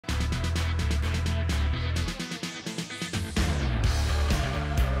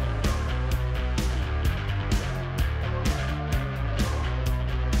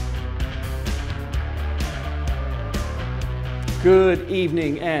Good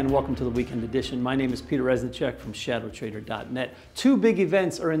evening and welcome to the weekend edition. My name is Peter Resnick from ShadowTrader.net. Two big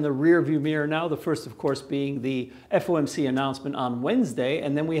events are in the rearview mirror now. The first, of course, being the FOMC announcement on Wednesday,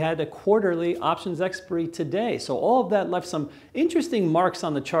 and then we had a quarterly options expiry today. So all of that left some interesting marks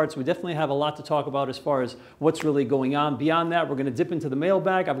on the charts. We definitely have a lot to talk about as far as what's really going on. Beyond that, we're going to dip into the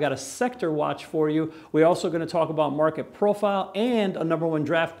mailbag. I've got a sector watch for you. We're also going to talk about market profile and a number one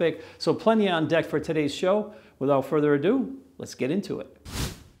draft pick. So plenty on deck for today's show. Without further ado, let's get into it.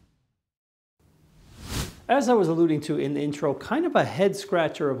 As I was alluding to in the intro, kind of a head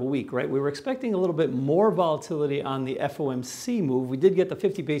scratcher of a week, right? We were expecting a little bit more volatility on the FOMC move. We did get the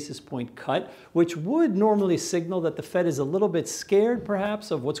 50 basis point cut, which would normally signal that the Fed is a little bit scared perhaps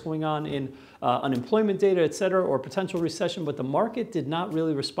of what's going on in unemployment data, et cetera, or potential recession, but the market did not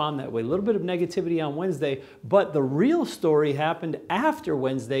really respond that way. A little bit of negativity on Wednesday, but the real story happened after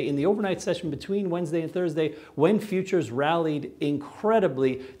Wednesday in the overnight session between Wednesday and Thursday when futures rallied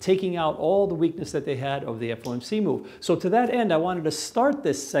incredibly, taking out all the weakness that they had of the FOMC move. So to that end, I wanted to start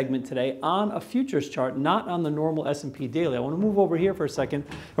this segment today on a futures chart, not on the normal S&P daily. I want to move over here for a second,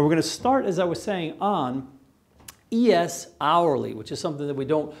 and we're going to start, as I was saying, on ES hourly, which is something that we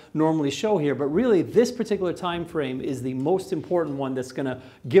don't normally show here, but really this particular time frame is the most important one that's going to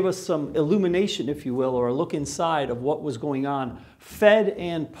give us some illumination, if you will, or a look inside of what was going on Fed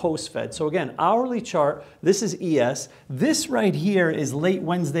and post-Fed. So again, hourly chart, this is ES. This right here is late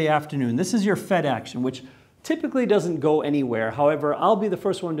Wednesday afternoon. This is your Fed action, which typically doesn't go anywhere. However, I'll be the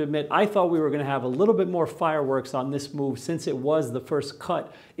first one to admit I thought we were going to have a little bit more fireworks on this move since it was the first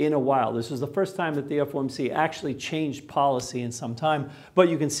cut in a while. This was the first time that the FOMC actually changed policy in some time, but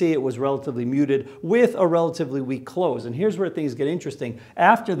you can see it was relatively muted with a relatively weak close. And here's where things get interesting.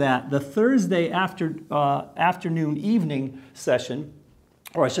 After that, the Thursday afternoon evening session,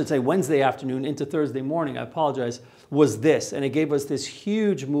 or I should say Wednesday afternoon into Thursday morning, I apologize, was this, and it gave us this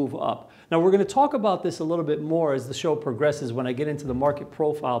huge move up. Now we're going to talk about this a little bit more as the show progresses when I get into the market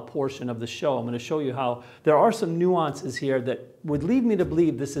profile portion of the show. I'm going to show you how there are some nuances here that would lead me to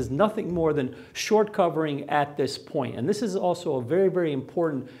believe this is nothing more than short covering at this point. And this is also a very, very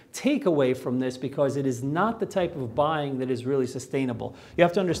important takeaway from this because it is not the type of buying that is really sustainable. You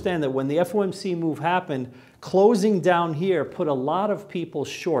have to understand that when the FOMC move happened, closing down here put a lot of people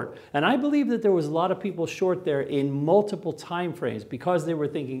short. And I believe that there was a lot of people short there in multiple time frames because they were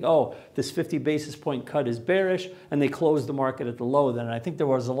thinking, oh, this 50 basis point cut is bearish, and they closed the market at the low then. And I think there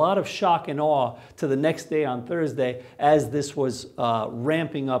was a lot of shock and awe to the next day on Thursday as this was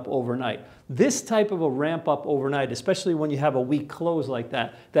ramping up overnight. This type of a ramp up overnight, especially when you have a weak close like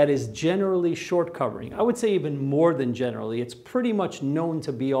that, that is generally short covering. I would say even more than generally. It's pretty much known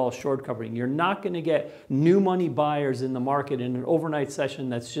to be all short covering. You're not going to get new money buyers in the market in an overnight session.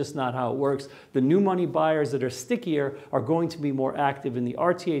 That's just not how it works. The new money buyers that are stickier are going to be more active in the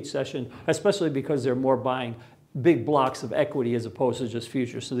RTH session, especially because they're more buying big blocks of equity as opposed to just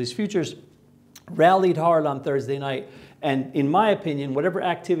futures. So these futures rallied hard on Thursday night. And in my opinion, whatever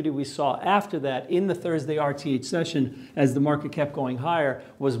activity we saw after that in the Thursday RTH session as the market kept going higher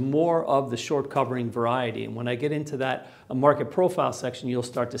was more of the short covering variety. And when I get into that market profile section, you'll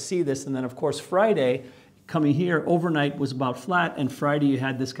start to see this. And then of course, Friday, coming here, overnight was about flat, and Friday you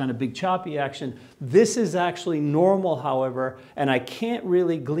had this kind of big choppy action. This is actually normal, however, and I can't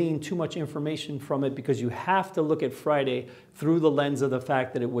really glean too much information from it because you have to look at Friday through the lens of the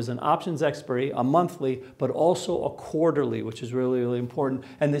fact that it was an options expiry, a monthly, but also a quarterly, which is really, really important.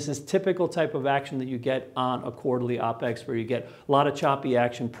 And this is typical type of action that you get on a quarterly OPEX where you get a lot of choppy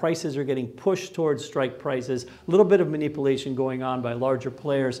action. Prices are getting pushed towards strike prices, a little bit of manipulation going on by larger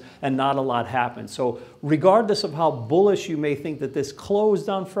players, and not a lot happens. So regardless of how bullish you may think that this closed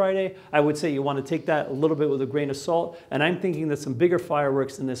on Friday, I would say you want to take that a little bit with a grain of salt. And I'm thinking that some bigger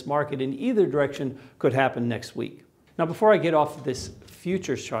fireworks in this market in either direction could happen next week. Now, before I get off this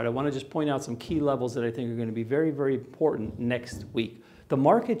futures chart, I want to just point out some key levels that I think are going to be very, very important next week. The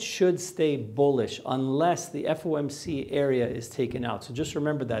market should stay bullish unless the FOMC area is taken out. So just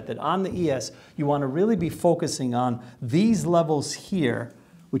remember that on the ES, you want to really be focusing on these levels here,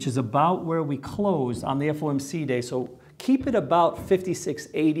 which is about where we closed on the FOMC day. So keep it about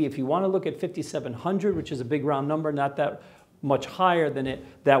 5680. If you want to look at 5700, which is a big round number, not that much higher than it,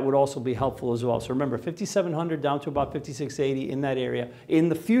 that would also be helpful as well. So remember, 5,700 down to about 5,680 in that area. In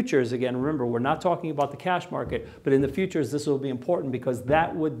the futures, again, remember, we're not talking about the cash market, but in the futures, this will be important because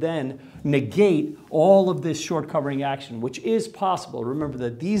that would then negate all of this short covering action, which is possible. Remember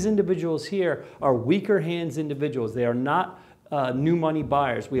that these individuals here are weaker hands individuals. They are not new money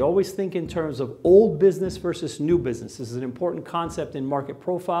buyers. We always think in terms of old business versus new business. This is an important concept in market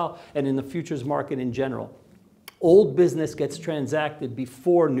profile and in the futures market in general. Old business gets transacted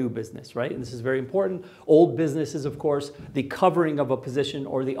before new business, right? And this is very important. Old business is, of course, the covering of a position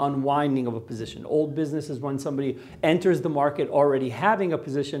or the unwinding of a position. Old business is when somebody enters the market already having a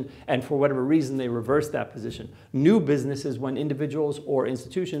position and for whatever reason they reverse that position. New business is when individuals or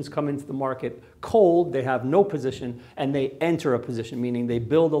institutions come into the market cold, they have no position, and they enter a position, meaning they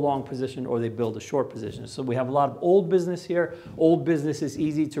build a long position or they build a short position. So we have a lot of old business here. Old business is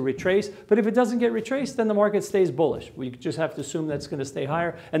easy to retrace, but if it doesn't get retraced, then the market stays bullish. We just have to assume that's going to stay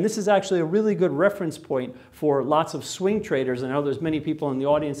higher. And this is actually a really good reference point for lots of swing traders. I know there's many people in the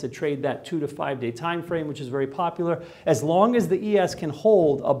audience that trade that 2 to 5 day time frame, which is very popular. As long as the ES can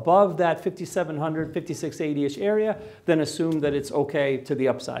hold above that 5,700, 5,680-ish area, then assume that it's okay to the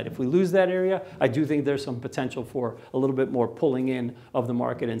upside. If we lose that area, I do think there's some potential for a little bit more pulling in of the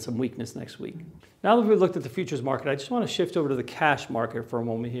market and some weakness next week. Now that we've looked at the futures market, I just want to shift over to the cash market for a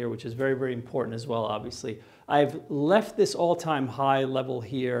moment here, which is very, very important as well, obviously. I've left this all-time high level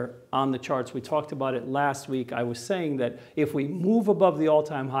here on the charts. We talked about it last week. I was saying that if we move above the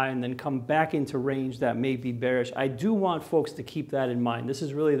all-time high and then come back into range, that may be bearish. I do want folks to keep that in mind. This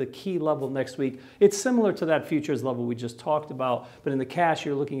is really the key level next week. It's similar to that futures level we just talked about, but in the cash,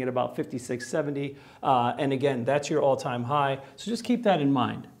 you're looking at about 56.70. And again, that's your all-time high. So just keep that in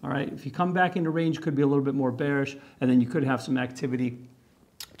mind, all right? If you come back into range, could be a little bit more bearish, and then you could have some activity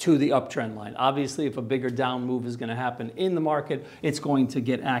to the uptrend line. Obviously, if a bigger down move is going to happen in the market, it's going to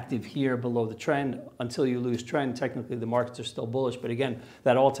get active here below the trend. Until you lose trend, technically the markets are still bullish. But again,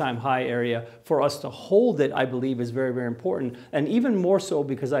 that all-time high area, for us to hold it, I believe is very, very important. And even more so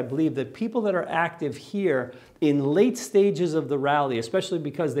because I believe that people that are active here in late stages of the rally, especially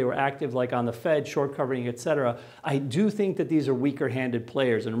because they were active like on the Fed, short covering, etc., I do think that these are weaker-handed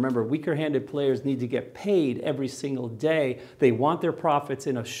players. And remember, weaker-handed players need to get paid every single day. They want their profits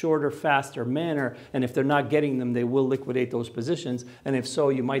in a shorter, faster manner, and if they're not getting them, they will liquidate those positions. And if so,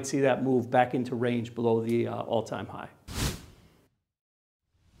 you might see that move back into range below the all-time high.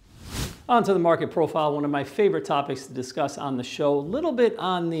 On to the market profile, one of my favorite topics to discuss on the show. A little bit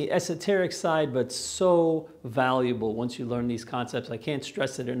on the esoteric side, but so valuable once you learn these concepts. I can't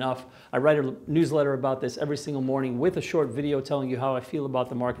stress it enough. I write a newsletter about this every single morning with a short video telling you how I feel about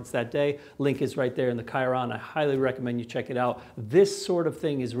the markets that day. Link is right there in the Chiron. I highly recommend you check it out. This sort of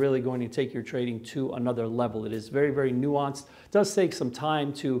thing is really going to take your trading to another level. It is very, very nuanced. It does take some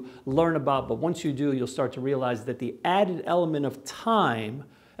time to learn about, but once you do, you'll start to realize that the added element of time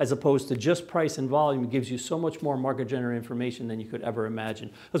as opposed to just price and volume, gives you so much more market-generated information than you could ever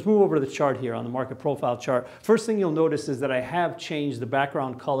imagine. Let's move over to the chart here on the market profile chart. First thing you'll notice is that I have changed the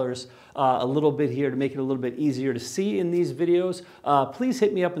background colors a little bit here to make it a little bit easier to see in these videos. Please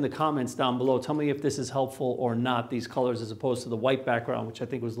hit me up in the comments down below. Tell me if this is helpful or not, these colors as opposed to the white background, which I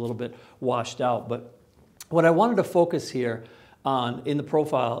think was a little bit washed out. But what I wanted to focus here on in the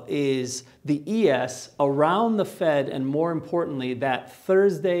profile is the ES around the Fed, and more importantly, that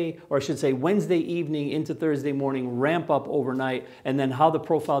Thursday, or I should say Wednesday evening into Thursday morning ramp up overnight, and then how the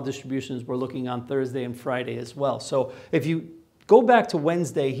profile distributions were looking on Thursday and Friday as well. So if you go back to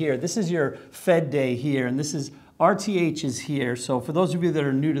Wednesday here, this is your Fed day here, and this is RTH is here. So for those of you that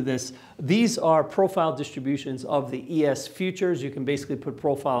are new to this, these are profile distributions of the ES futures. You can basically put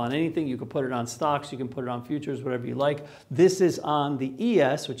profile on anything. You can put it on stocks. You can put it on futures, whatever you like. This is on the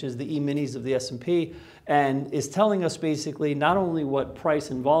ES, which is the E-minis of the S&P, and is telling us basically not only what price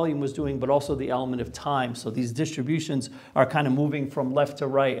and volume was doing, but also the element of time. So these distributions are kind of moving from left to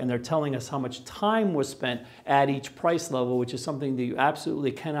right, and they're telling us how much time was spent at each price level, which is something that you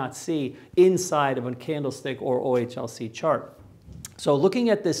absolutely cannot see inside of a candlestick or OHLC chart. So looking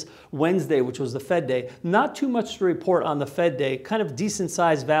at this Wednesday, which was the Fed day, not too much to report on the Fed day, kind of decent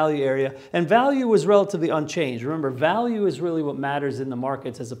sized value area, and value was relatively unchanged. Remember, value is really what matters in the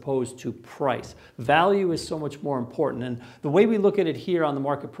markets as opposed to price. Value is so much more important, and the way we look at it here on the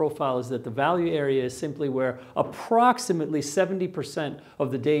market profile is that the value area is simply where approximately 70%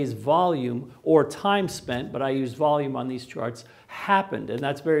 of the day's volume or time spent, but I use volume on these charts, happened. And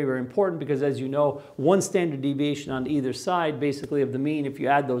that's very, very important because, as you know, one standard deviation on either side basically of the mean, if you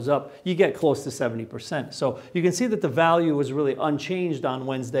add those up, you get close to 70%. So you can see that the value was really unchanged on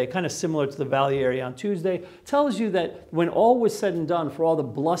Wednesday, kind of similar to the value area on Tuesday. Tells you that when all was said and done, for all the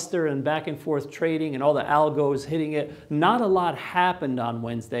bluster and back and forth trading and all the algos hitting it, not a lot happened on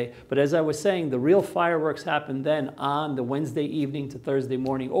Wednesday. But as I was saying, the real fireworks happened then on the Wednesday evening to Thursday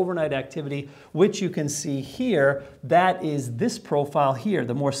morning overnight activity, which you can see here. That is this profile here,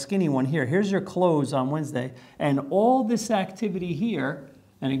 the more skinny one here. Here's your close on Wednesday, and all this activity here,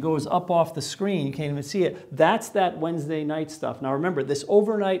 and it goes up off the screen, you can't even see it, that's that Wednesday night stuff. Now remember, this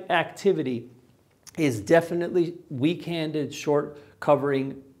overnight activity is definitely weak-handed short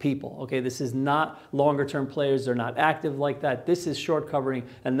covering people. Okay, this is not longer term players. They're not active like that. This is short covering,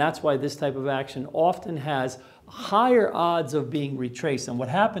 and that's why this type of action often has higher odds of being retraced. And what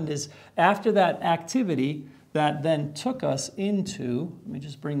happened is after that activity, that then took us into, let me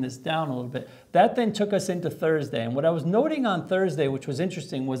just bring this down a little bit, that then took us into Thursday. And what I was noting on Thursday, which was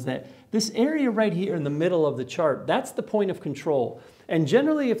interesting, was that this area right here in the middle of the chart, that's the point of control. And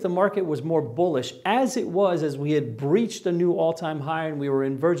generally, if the market was more bullish, as it was, as we had breached a new all-time high and we were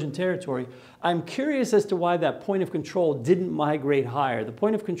in virgin territory, I'm curious as to why that point of control didn't migrate higher. The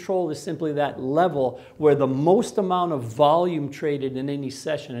point of control is simply that level where the most amount of volume traded in any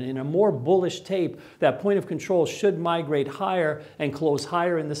session. And in a more bullish tape, that point of control should migrate higher and close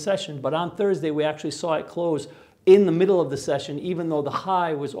higher in the session. But on Thursday, we actually saw it close in the middle of the session, even though the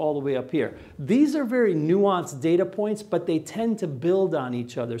high was all the way up here. These are very nuanced data points, but they tend to build on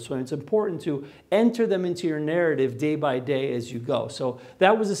each other. So it's important to enter them into your narrative day by day as you go. So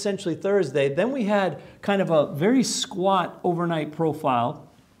that was essentially Thursday. Then we had kind of a very squat overnight profile,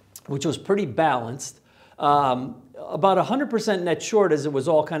 which was pretty balanced. About 100% net short as it was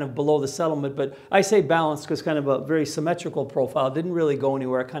all kind of below the settlement, but I say balanced because kind of a very symmetrical profile, didn't really go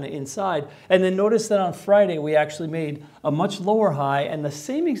anywhere, kind of inside. And then notice that on Friday we actually made a much lower high, and the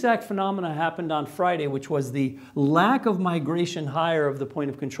same exact phenomena happened on Friday, which was the lack of migration higher of the point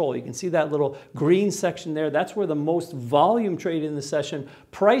of control. You can see that little green section there. That's where the most volume traded in the session.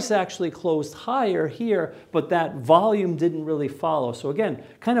 Price actually closed higher here, but that volume didn't really follow. So again,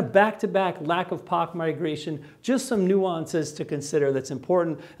 kind of back-to-back lack of POC migration, just some nuances to consider that's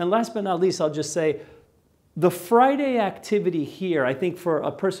important. And last but not least, I'll just say the Friday activity here, I think for a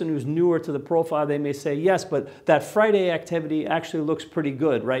person who's newer to the profile, they may say, yes, but that Friday activity actually looks pretty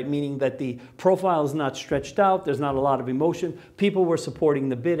good, right? Meaning that the profile is not stretched out, there's not a lot of emotion, people were supporting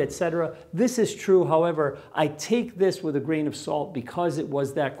the bid, etc. This is true. However, I take this with a grain of salt because it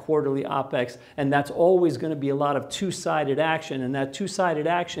was that quarterly OPEX, and that's always going to be a lot of two-sided action, and that two-sided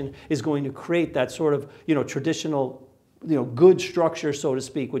action is going to create that sort of, traditional good structure, so to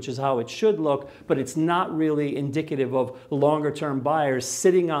speak, which is how it should look, but it's not really indicative of longer term buyers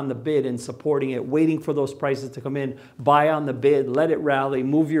sitting on the bid and supporting it, waiting for those prices to come in, buy on the bid, let it rally,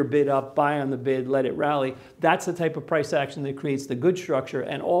 move your bid up, buy on the bid, let it rally. That's the type of price action that creates the good structure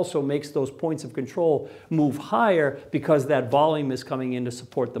and also makes those points of control move higher because that volume is coming in to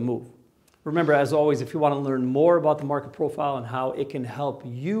support the move. Remember, as always, if you want to learn more about the market profile and how it can help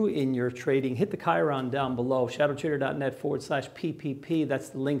you in your trading, hit the Chiron down below, shadowtrader.net/PPP. That's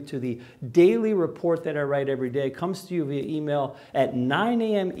the link to the daily report that I write every day. It comes to you via email at 9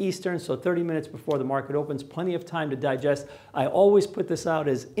 a.m. Eastern, so 30 minutes before the market opens. Plenty of time to digest. I always put this out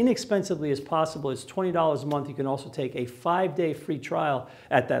as inexpensively as possible. It's $20 a month. You can also take a 5-day free trial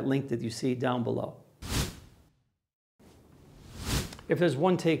at that link that you see down below. If there's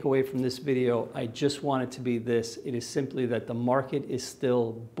one takeaway from this video, I just want it to be this. It is simply that the market is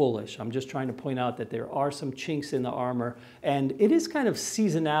still bullish. I'm just trying to point out that there are some chinks in the armor, and it is kind of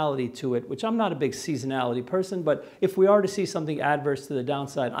seasonality to it, which I'm not a big seasonality person, but if we are to see something adverse to the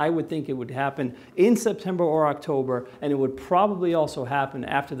downside, I would think it would happen in September or October, and it would probably also happen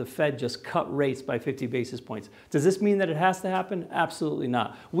after the Fed just cut rates by 50 basis points. Does this mean that it has to happen? Absolutely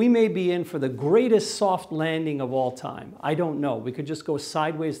not. We may be in for the greatest soft landing of all time. I don't know. We could just go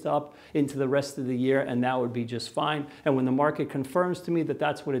sideways to up into the rest of the year, and that would be just fine. And when the market confirms to me that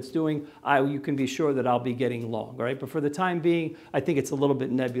that's what it's doing, you can be sure that I'll be getting long, right? But for the time being, I think it's a little bit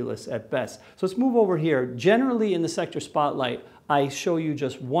nebulous at best. So let's move over here. Generally in the sector spotlight, I show you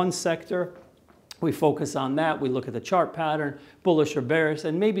just one sector. We focus on that. We look at the chart pattern, bullish or bearish,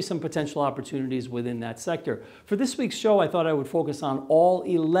 and maybe some potential opportunities within that sector. For this week's show, I thought I would focus on all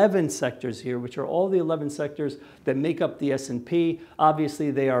 11 sectors here, which are all the 11 sectors that make up the S&P. Obviously,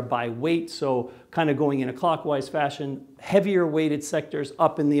 they are by weight, so kind of going in a clockwise fashion, heavier weighted sectors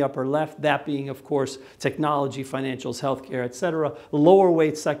up in the upper left, that being, of course, technology, financials, healthcare, etc. Lower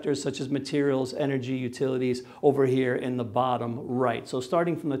weight sectors such as materials, energy, utilities over here in the bottom right. So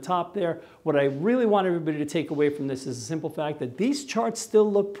starting from the top there, what I really want everybody to take away from this is the simple fact that these charts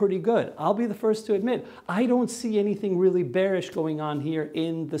still look pretty good. I'll be the first to admit, I don't see anything really bearish going on here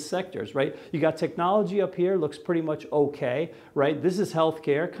in the sectors, right? You got technology up here, looks pretty much okay, right? This is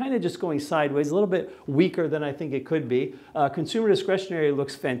healthcare, kind of just going sideways, a little bit weaker than I think it could be. Consumer discretionary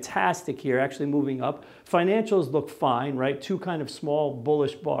looks fantastic here, actually moving up. Financials look fine, right? Two kind of small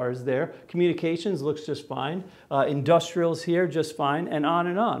bullish bars there. Communications looks just fine. Industrials here, just fine, and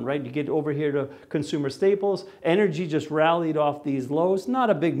on, right? You get over here to consumer staples. Energy just rallied off these lows. Not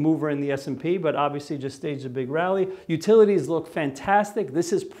a big mover in the S&P, but obviously just staged a big rally. Utilities look fantastic.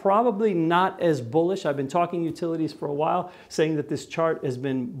 This is probably not as bullish. I've been talking utilities for a while, saying that this chart has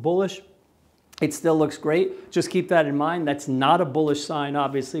been bullish. It still looks great. Just keep that in mind. That's not a bullish sign,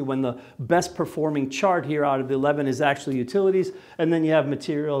 obviously, when the best performing chart here out of the 11 is actually utilities. And then you have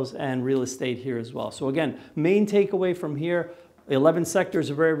materials and real estate here as well. So again, main takeaway from here, 11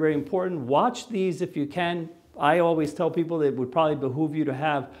 sectors are very, very important. Watch these if you can. I always tell people that it would probably behoove you to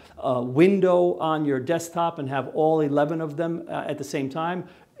have a window on your desktop and have all 11 of them at the same time,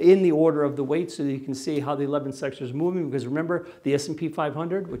 in the order of the weight, so that you can see how the 11 sectors are moving. Because remember, the S&P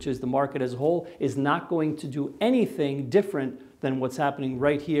 500, which is the market as a whole, is not going to do anything different than what's happening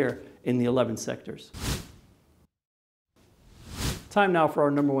right here in the 11 sectors. Time now for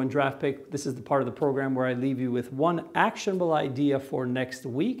our number one draft pick. This is the part of the program where I leave you with one actionable idea for next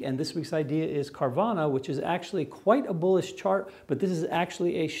week. And this week's idea is Carvana, which is actually quite a bullish chart, but this is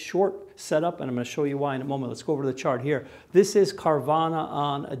actually a short setup, and I'm going to show you why in a moment. Let's go over to the chart here. This is Carvana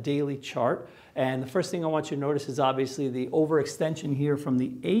on a daily chart. And the first thing I want you to notice is obviously the overextension here from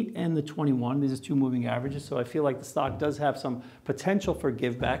the 8 and the 21. These are two moving averages, so I feel like the stock does have some potential for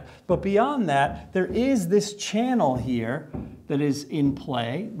give back. But beyond that, there is this channel here that is in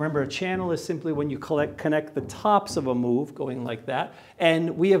play. Remember, a channel is simply when you connect the tops of a move going like that.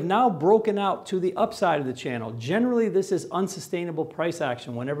 And we have now broken out to the upside of the channel. Generally, this is unsustainable price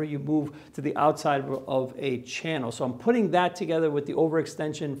action whenever you move to the outside of a channel. So I'm putting that together with the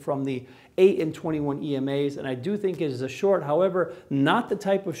overextension from the 8 and 21 EMAs, and I do think it is a short. However, not the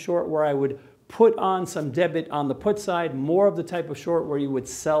type of short where I would put on some debit on the put side, more of the type of short where you would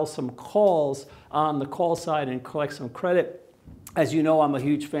sell some calls on the call side and collect some credit. As you know, I'm a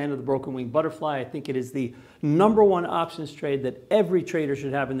huge fan of the broken wing butterfly. I think it is the number one options trade that every trader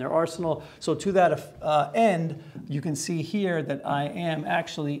should have in their arsenal. So to that end, you can see here that I am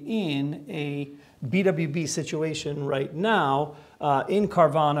actually in a BWB situation right now in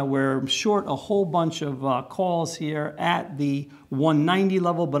Carvana, where I'm short a whole bunch of calls here at the 190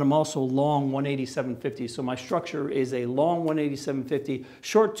 level, but I'm also long 187.50. So my structure is a long 187.50,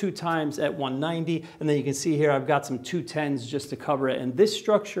 short 2 times at 190, and then you can see here I've got some 210s just to cover it. And this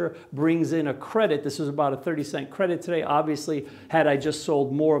structure brings in a credit. This is about a 30-cent credit today. Obviously, had I just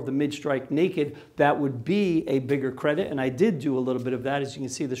sold more of the mid-strike naked, that would be a bigger credit, and I did do a little bit of that. As you can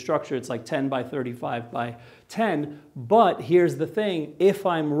see, the structure, it's like 10 by 35 by 10. But here's the thing, if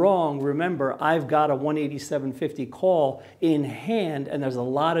I'm wrong, remember, I've got a 187.50 call in hand, and there's a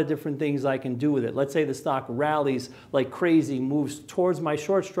lot of different things I can do with it. Let's say the stock rallies like crazy, moves towards my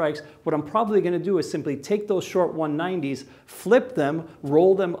short strikes. What I'm probably going to do is simply take those short 190s, flip them,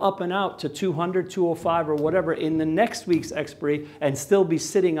 roll them up and out to 200, 205, or whatever in the next week's expiry, and still be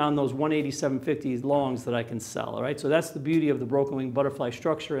sitting on those 187.50 longs that I can sell. All right, so that's the beauty of the broken wing butterfly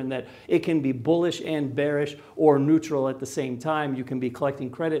structure, in that it can be bullish and bearish or neutral at the same time. You can be collecting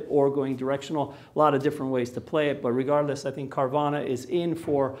credit or going directional. A lot of different ways to play it, but regardless, I think Carvana is in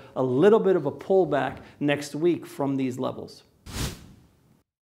for a little bit of a pullback next week from these levels.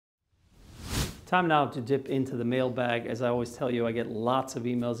 Time now to dip into the mailbag. As I always tell you, I get lots of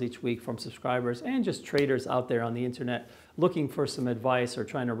emails each week from subscribers and just traders out there on the internet looking for some advice or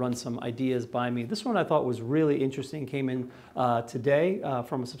trying to run some ideas by me. This one I thought was really interesting, came in today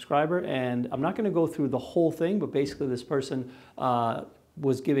from a subscriber, and I'm not going to go through the whole thing, but basically this person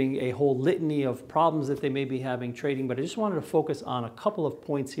was giving a whole litany of problems that they may be having trading, but I just wanted to focus on a couple of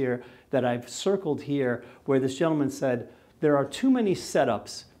points here that I've circled here, where this gentleman said, there are too many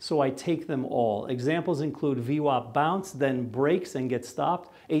setups, so I take them all. Examples include VWAP bounce, then breaks and gets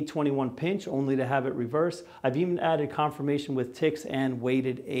stopped, 821 pinch, only to have it reverse. I've even added confirmation with ticks and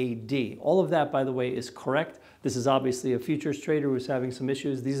weighted AD. All of that, by the way, is correct. This is obviously a futures trader who's having some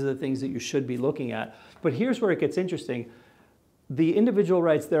issues. These are the things that you should be looking at. But here's where it gets interesting. The individual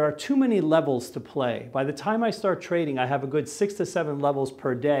writes, there are too many levels to play. By the time I start trading, I have a good 6 to 7 levels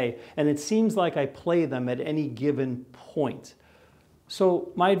per day, and it seems like I play them at any given point.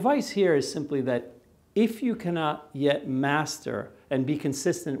 So my advice here is simply that if you cannot yet master and be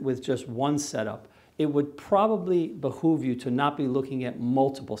consistent with just one setup, it would probably behoove you to not be looking at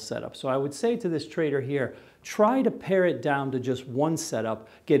multiple setups. So I would say to this trader here, try to pare it down to just one setup,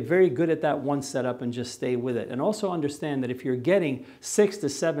 get very good at that one setup and just stay with it. And also understand that if you're getting 6 to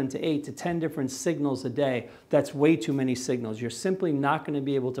 7 to 8 to 10 different signals a day, that's way too many signals. You're simply not going to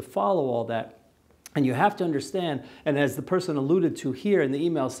be able to follow all that And you have to understand, and as the person alluded to here in the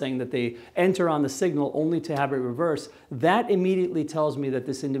email saying that they enter on the signal only to have it reverse, that immediately tells me that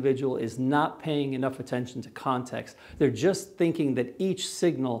this individual is not paying enough attention to context. They're just thinking that each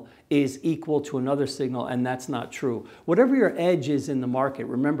signal is equal to another signal, and that's not true. Whatever your edge is in the market,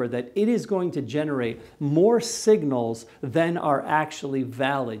 remember that it is going to generate more signals than are actually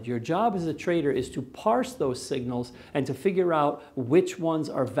valid. Your job as a trader is to parse those signals and to figure out which ones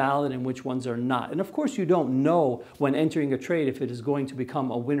are valid and which ones are not. And of course, you don't know when entering a trade if it is going to become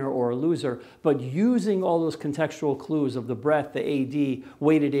a winner or a loser, but using all those contextual clues of the breadth, the AD,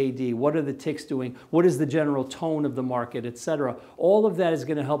 weighted AD, what are the ticks doing, what is the general tone of the market, etc. All of that is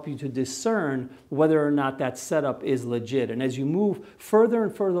going to help you to discern whether or not that setup is legit. And as you move further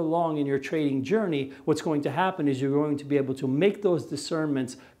and further along in your trading journey, what's going to happen is you're going to be able to make those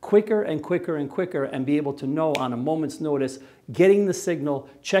discernments quicker and quicker and quicker and be able to know on a moment's notice, getting the signal,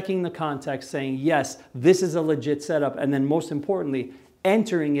 checking the context, saying, yes, this is a legit setup, and then most importantly,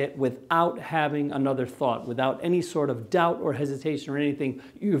 entering it without having another thought, without any sort of doubt or hesitation or anything.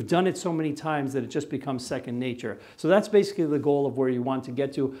 You've done it so many times that it just becomes second nature. So that's basically the goal of where you want to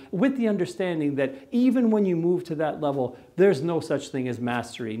get to, with the understanding that even when you move to that level, there's no such thing as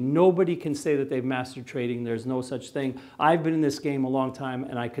mastery. Nobody can say that they've mastered trading. There's no such thing. I've been in this game a long time,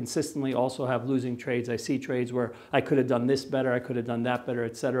 and I consistently also have losing trades. I see trades where I could have done this better, I could have done that better,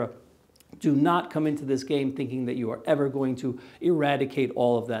 etc. Do not come into this game thinking that you are ever going to eradicate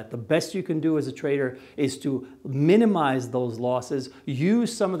all of that. The best you can do as a trader is to minimize those losses.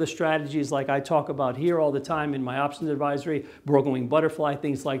 Use some of the strategies like I talk about here all the time in my options advisory, broken wing butterfly,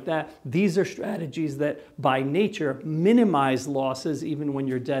 things like that. These are strategies that by nature minimize losses even when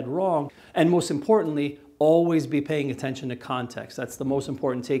you're dead wrong. And most importantly, always be paying attention to context. That's the most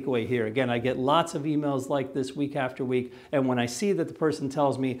important takeaway here. Again, I get lots of emails like this week after week, and when I see that the person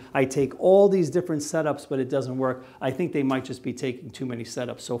tells me I take all these different setups but it doesn't work, I think they might just be taking too many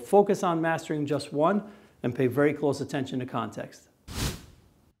setups. So focus on mastering just one and pay very close attention to context.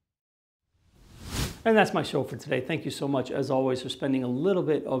 And that's my show for today. Thank you so much, as always, for spending a little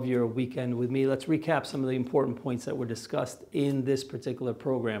bit of your weekend with me. Let's recap some of the important points that were discussed in this particular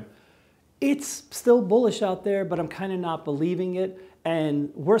program. It's still bullish out there, but I'm kind of not believing it.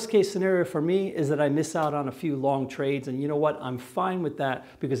 And worst case scenario for me is that I miss out on a few long trades. And you know what? I'm fine with that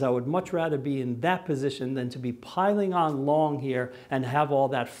because I would much rather be in that position than to be piling on long here and have all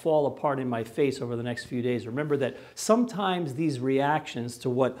that fall apart in my face over the next few days. Remember that sometimes these reactions to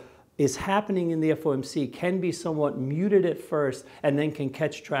what is happening in the FOMC can be somewhat muted at first and then can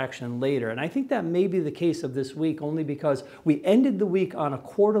catch traction later. And I think that may be the case of this week only because we ended the week on a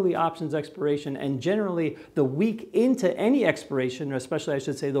quarterly options expiration, and generally the week into any expiration, or especially I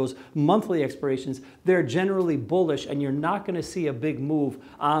should say those monthly expirations, they're generally bullish, and you're not going to see a big move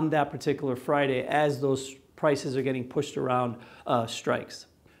on that particular Friday as those prices are getting pushed around strikes.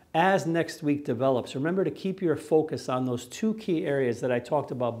 As next week develops, remember to keep your focus on those two key areas that I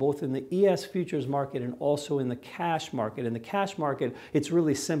talked about, both in the ES futures market and also in the cash market. In the cash market, it's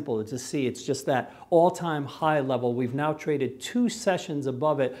really simple to see. It's just that all-time high level. We've now traded 2 sessions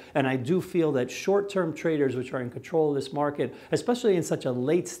above it, and I do feel that short-term traders, which are in control of this market, especially in such a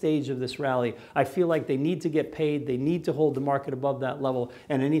late stage of this rally, I feel like they need to get paid. They need to hold the market above that level,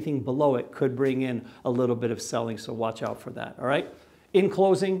 and anything below it could bring in a little bit of selling, so watch out for that, all right? In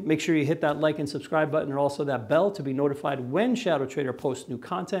closing, make sure you hit that like and subscribe button and also that bell to be notified when ShadowTrader posts new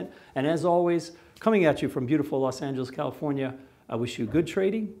content. And as always, coming at you from beautiful Los Angeles, California, I wish you good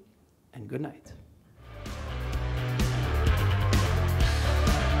trading and good night.